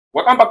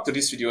Welcome back to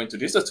this video. In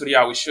today's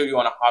tutorial, I will show you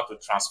on how to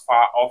transfer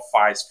all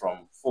files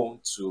from phone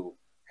to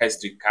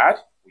SD card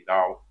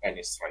without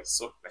any stress.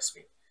 So let's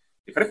begin.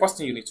 The very first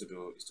thing you need to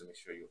do is to make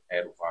sure you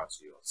head over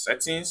to your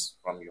settings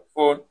from your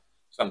phone.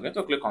 So I'm going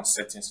to click on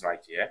settings right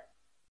here.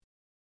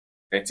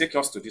 Then take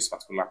us to this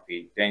particular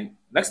page. Then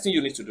next thing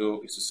you need to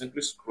do is to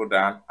simply scroll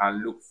down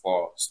and look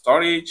for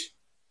storage.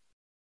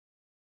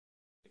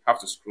 You have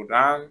to scroll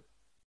down.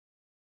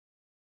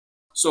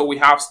 So we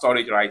have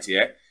storage right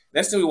here.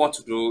 Next thing we want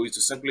to do is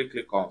to simply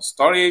click on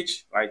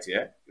storage right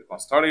here. Click on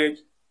storage.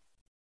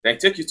 Then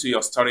take you to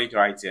your storage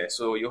right here.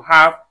 So you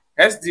have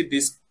SD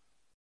disk,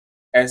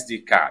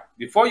 SD card.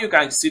 Before you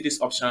can see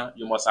this option,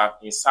 you must have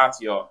insert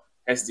your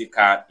SD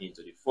card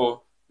into the phone.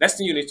 Next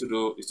thing you need to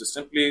do is to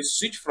simply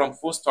switch from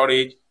phone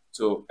storage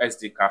to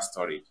SD card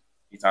storage.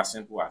 It's as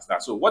simple as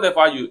that. So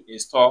whatever you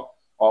install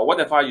or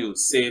whatever you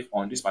save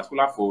on this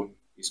particular phone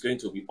is going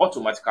to be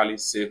automatically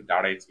saved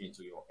direct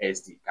into your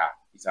SD card.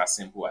 It's as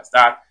simple as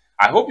that.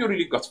 I hope you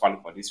really got value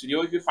for this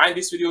video. If you find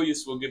this video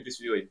useful, give this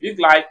video a big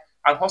like,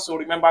 and also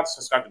remember to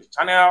subscribe to the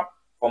channel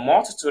for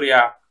more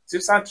tutorial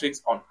tips and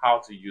tricks on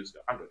how to use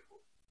your Android phone.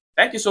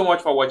 Thank you so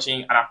much for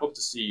watching, and I hope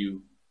to see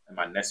you in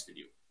my next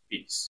video. Peace.